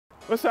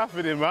What's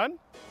happening, man?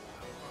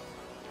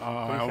 Oh,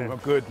 I'm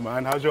good,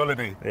 man. How's your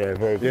holiday? Yeah,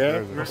 very good. Yeah?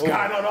 Very good. What's going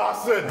on,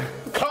 Arson?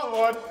 Come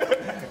on.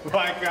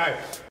 My guy.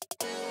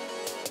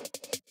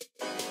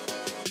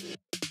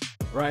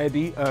 Right,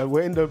 Eddie,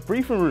 we're in the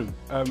briefing room.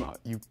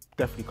 You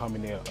definitely come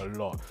in here a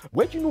lot.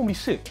 Where do you normally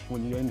sit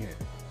when you're in here?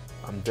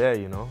 I'm there,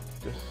 you know.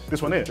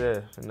 This one here?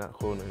 There, in that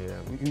corner,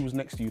 yeah. Who was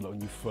next to you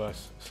when you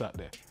first sat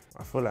there?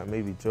 I feel like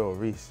maybe Joe or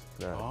Reese,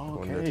 like Oh,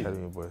 one of the okay.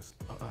 Academy boys.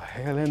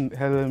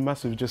 Helen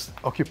Massive just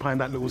occupying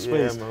that little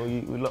space. Yeah,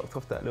 man, we locked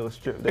off that little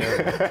strip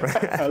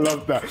there. I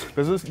love that.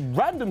 There's this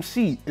random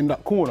seat in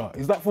that corner.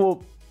 Is that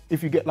for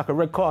if you get like a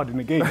red card in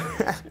the game?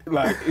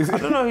 Like, I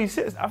don't know who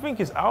sits. I think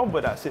it's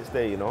Albert that sits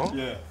there, you know?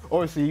 Yeah.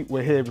 Obviously,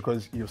 we're here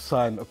because you've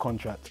signed a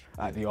contract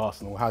at the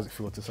Arsenal. How does it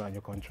feel to sign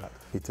your contract?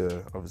 Happy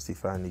to obviously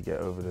finally get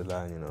over the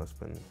line, you know. It's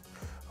been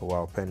a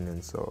while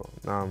pending, so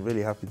now I'm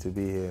really happy to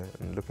be here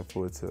and looking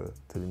forward to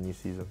the new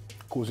season.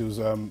 Of course, it was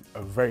a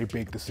very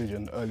big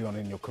decision early on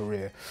in your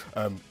career.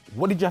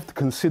 What did you have to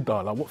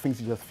consider? Like, what things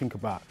did you have to think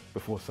about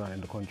before signing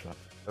the contract?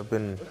 I've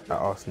been at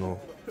Arsenal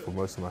for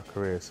most of my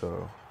career,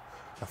 so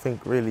I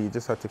think really you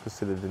just had to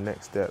consider the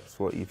next steps,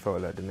 what you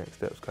felt like the next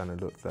steps kind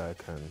of looked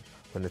like, and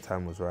when the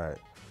time was right,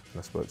 and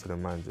I spoke to the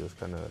manager, it was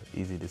kind of an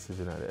easy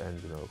decision at the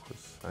end, you know,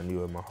 because I knew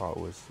where my heart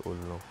was all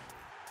along.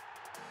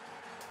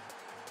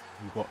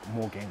 You got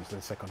more games than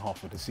the second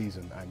half of the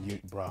season, and you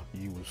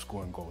were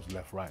scoring goals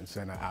left, right, and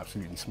centre,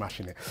 absolutely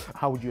smashing it.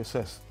 How would you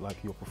assess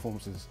like your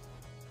performances?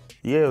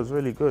 Yeah, it was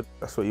really good.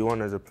 That's what you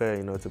want as a player,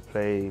 you know, to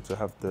play, to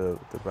have the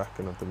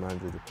backing of the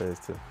manager, the players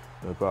to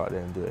go out there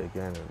and do it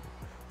again. And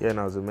yeah,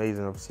 no, it was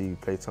amazing. Obviously, we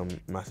played some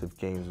massive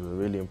games. It was a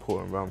really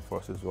important run for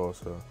us as well.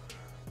 So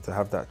to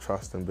have that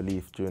trust and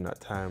belief during that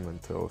time, and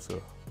to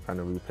also kind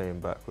of repaying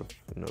back with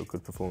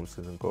good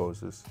performances and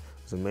goals was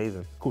amazing.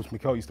 Of course,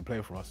 Mikel used to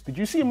play for us. Did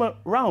you see him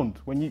around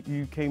when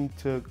you came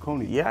to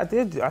Coney? Yeah, I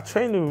did. I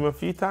trained with him a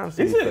few times.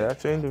 Is it? I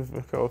trained with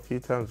Mikel a few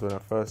times when I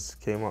first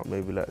came up,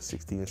 maybe like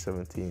 16,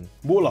 17.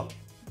 Baller.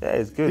 Yeah,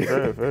 he's good.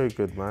 Very, very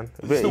good, man.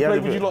 Still play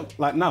with you lot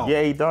like now?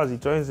 Yeah, he does. He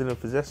joins in a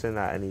possession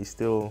and he's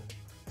still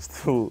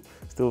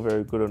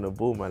very good on the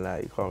ball, man.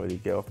 Like, you can't really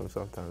get off him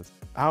sometimes.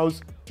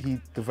 How's he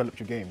developed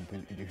your game?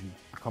 Did you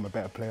become a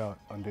better player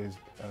under his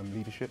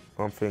leadership?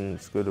 One thing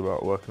that's good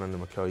about working under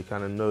Mikel, you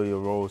kind of know your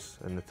roles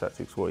and the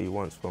tactics, what he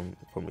wants from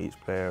each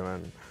player.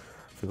 And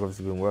I think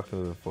obviously been working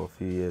with him for a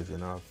few years, you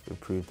know, I've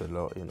improved a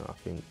lot. You know, I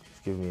think it's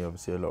given me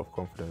obviously a lot of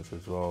confidence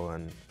as well.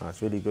 And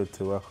it's really good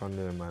to work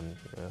under him, and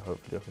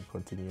hopefully I can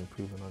continue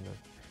improving on him.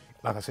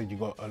 Like I said, you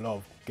got a lot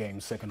of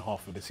games second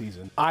half of the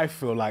season. I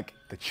feel like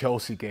the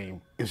Chelsea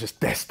game is just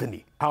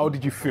destiny. How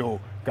did you feel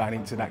going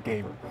into that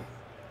game?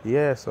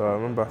 Yeah, so I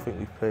remember I think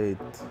we played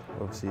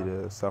obviously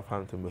the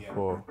Southampton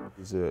before. It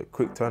was a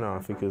quick turnaround.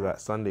 I think it was like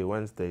Sunday,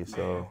 Wednesday,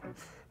 so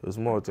it was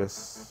more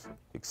just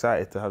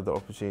excited to have the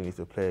opportunity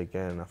to play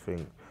again. I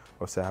think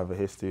obviously I have a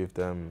history with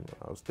them.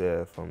 I was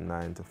there from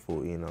 9 to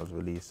 14, I was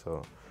released,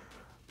 so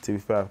to be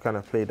fair, I've kind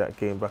of played that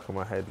game back in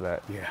my head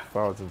like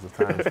thousands of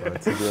times, man,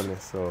 to be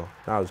honest. So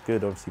that was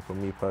good, obviously, for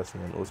me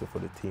personally and also for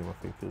the team. I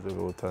think it was a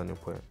real turning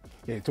point.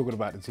 Yeah, talking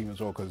about the team as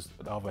well, because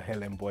the other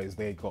Helen boys,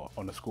 they got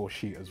on the score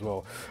sheet as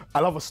well. I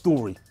love a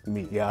story,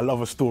 me. Yeah, I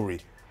love a story.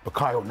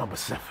 Bakayo, number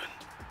 7.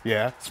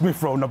 Yeah,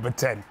 Smith Rowe, number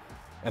 10.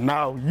 And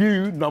now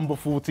you, number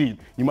 14.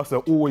 You must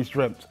have always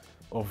dreamt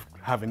of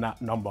having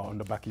that number on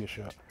the back of your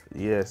shirt.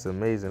 Yeah, it's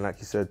amazing, like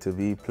you said, to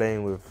be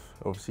playing with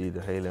obviously the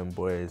Halen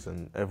boys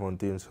and everyone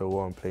doing so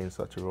well and playing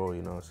such a role,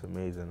 you know, it's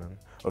amazing. And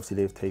obviously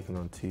they've taken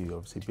on 2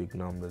 obviously big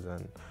numbers,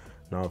 and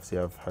now obviously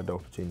I've had the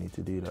opportunity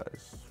to do that.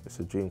 It's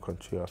a dream come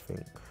true, I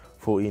think.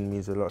 14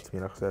 means a lot to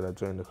me. Like I said, I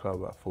joined the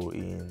club at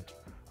 14.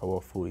 I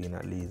wore 14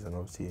 at Leeds, and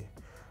obviously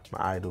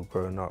my idol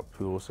growing up,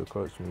 who also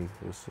coached me,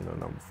 was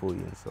number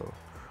 14. So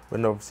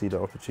when obviously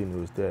the opportunity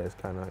was there, it's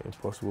kind of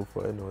impossible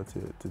for anyone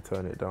to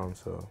turn it down.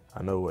 So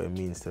I know what it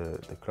means to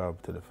the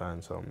club, to the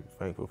fans. So I'm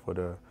thankful for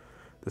the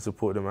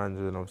support of the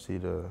manager and obviously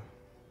the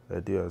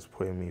idea has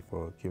put in me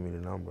for giving me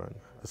the number. And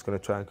just going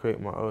to try and create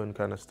my own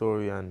kind of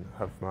story and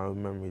have my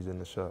own memories in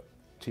the shirt.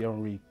 Thierry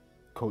Henry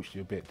coached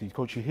you a bit. Did he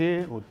coach you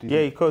here? Or did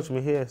he coached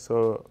me here.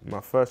 So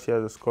my first year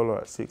as a scholar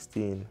at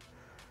 16,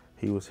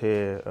 he was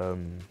here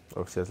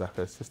obviously as like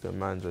an assistant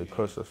manager. He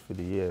coached us for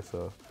the year.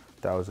 So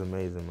that was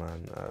amazing,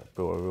 man. I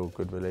built a real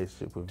good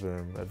relationship with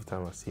him. Every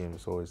time I see him,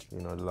 it's always,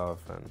 love.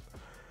 And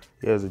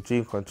yeah, it was a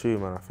dream come true,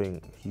 man. I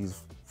think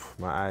he's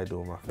my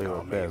idol, my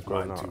favourite player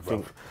growing up. I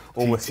think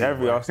almost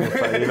every Arsenal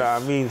fan, you know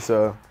what I mean?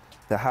 So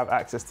to have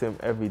access to him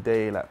every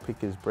day, like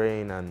pick his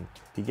brain, and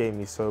he gave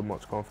me so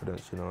much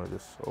confidence,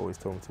 just always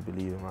told me to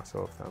believe in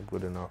myself, that I'm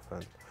good enough.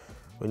 And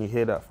when you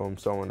hear that from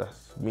someone that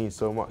means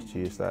so much to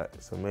you,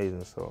 it's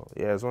amazing. So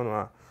yeah, it's one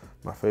of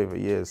my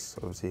favourite years,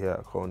 obviously here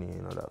at Coney,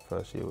 that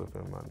first year with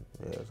him, man.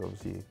 Yeah, it's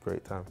obviously a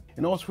great time.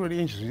 It's really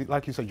interesting,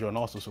 like you said, you're an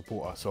Arsenal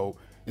supporter, so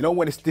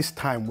when it's this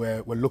time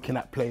where we're looking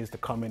at players to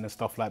come in and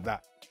stuff like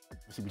that,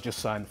 So we just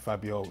signed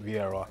Fabio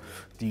Vieira.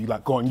 Do you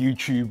like go on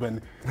YouTube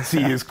and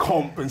see his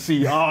comp and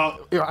see,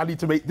 I need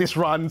to make this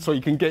run so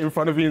you can get in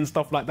front of you and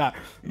stuff like that?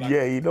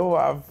 Yeah, you know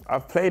what?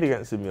 I've played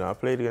against him. You know, I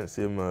played against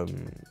him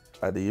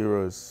at the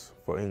Euros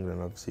for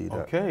England. Obviously,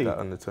 that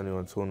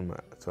under-21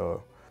 tournament.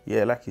 So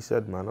yeah, like you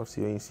said, man.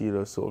 Obviously, when you see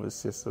those sort of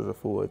assists as a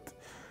forward,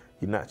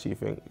 you naturally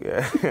think,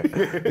 yeah,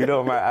 you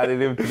don't mind adding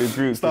him to the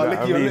group. Start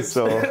licking your lips.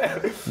 So,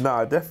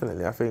 no,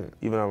 definitely. I think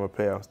even though I'm a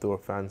player, I'm still a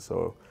fan.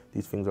 So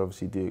these things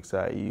obviously do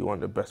excite you. You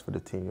want the best for the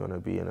team. You want to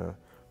be in a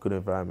good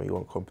environment. You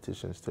want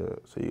competitions so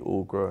you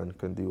all grow and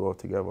can do well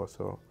together.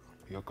 So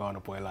you're a Ghana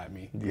boy like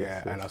me. Yes, yeah,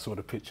 yes. And I saw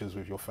the pictures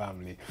with your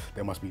family.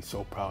 They must be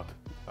so proud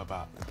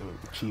about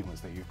the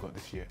achievements that you've got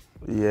this year.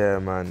 Yeah,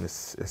 man,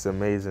 it's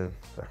amazing.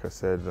 Like I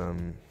said,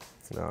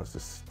 I was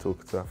just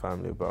talking to our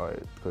family about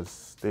it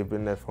because they've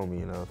been there for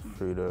me,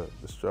 through the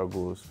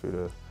struggles,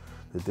 through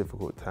the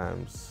difficult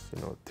times,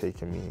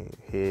 taking me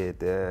here,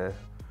 there,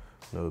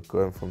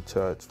 going from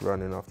church,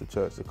 running after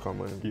church to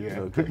come and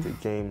get to the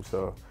game.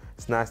 So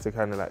it's nice to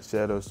kind of like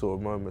share those sort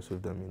of moments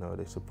with them.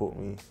 They support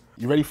me.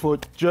 You ready for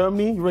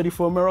Germany? You ready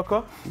for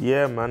America?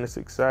 Yeah, man, it's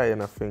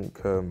exciting. I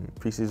think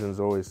pre-season's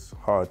always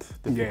hard,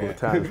 difficult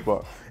times,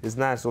 but it's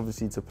nice,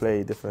 obviously, to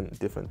play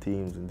different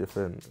teams and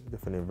different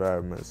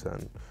environments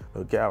and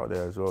get out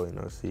there as well.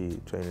 See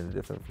training in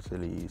different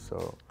facilities.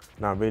 So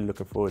now I'm really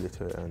looking forward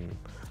to it, and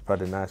I've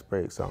had a nice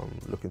break, so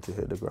I'm looking to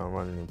hit the ground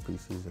running in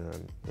pre-season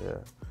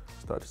and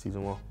start the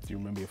season well. Do you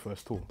remember your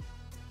first tour?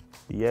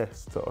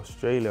 Yes, to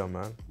Australia,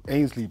 man.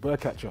 Ainsley,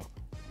 Birdcatcher.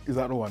 Is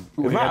that the one?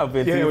 It might have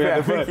been.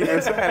 I think it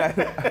was like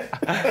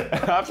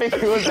that. I think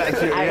it was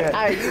actually.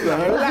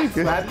 Relax,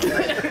 man.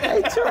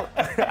 Hey, chill.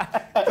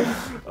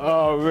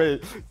 Oh,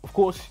 mate. Of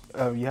course,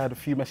 you had a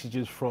few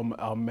messages from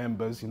our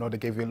members. They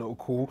gave you a little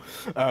call,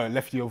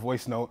 left you a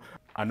voice note.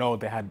 I know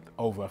they had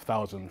over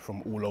 1,000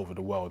 from all over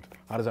the world.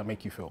 How does that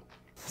make you feel?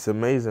 It's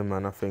amazing,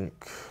 man. I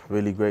think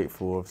really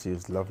grateful. Obviously,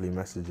 it's lovely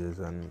messages,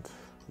 and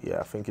yeah,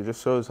 I think it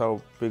just shows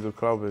how big a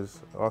club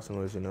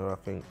Arsenal is. I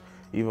think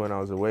even when I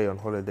was away on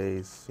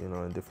holidays,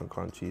 in different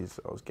countries,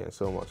 I was getting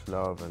so much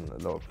love and a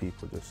lot of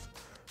people just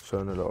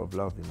showing a lot of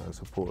love, and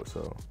support.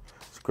 So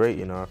it's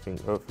great, I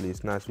think hopefully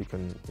it's nice we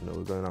can,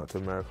 we're going out to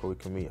America, we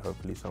can meet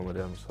hopefully some of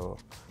them. So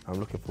I'm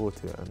looking forward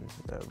to it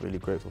and really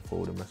grateful for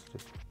all the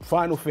messages.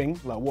 Final thing,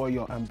 what are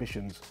your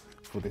ambitions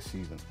for this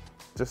season?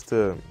 Just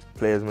to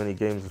play as many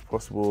games as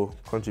possible,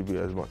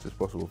 contribute as much as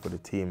possible for the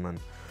team, and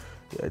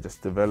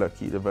just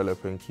keep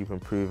developing, keep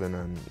improving,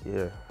 and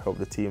help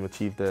the team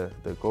achieve their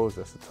goals.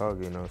 That's the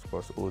target, it's for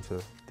us all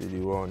to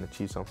do well and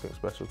achieve something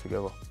special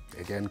together.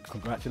 Again,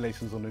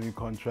 congratulations on the new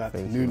contract,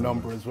 Thank new you,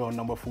 number man. As well,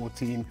 number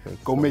 14.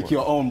 Go make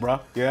your own,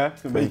 bruh. Yeah,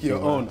 make your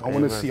own. I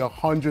want to see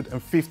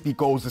 150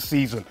 goals a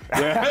season.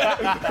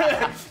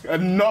 Yeah,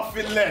 and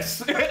nothing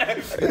less.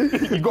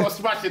 You got to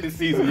smash it this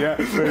season. Yeah.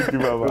 Thank you,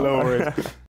 brother. No worries.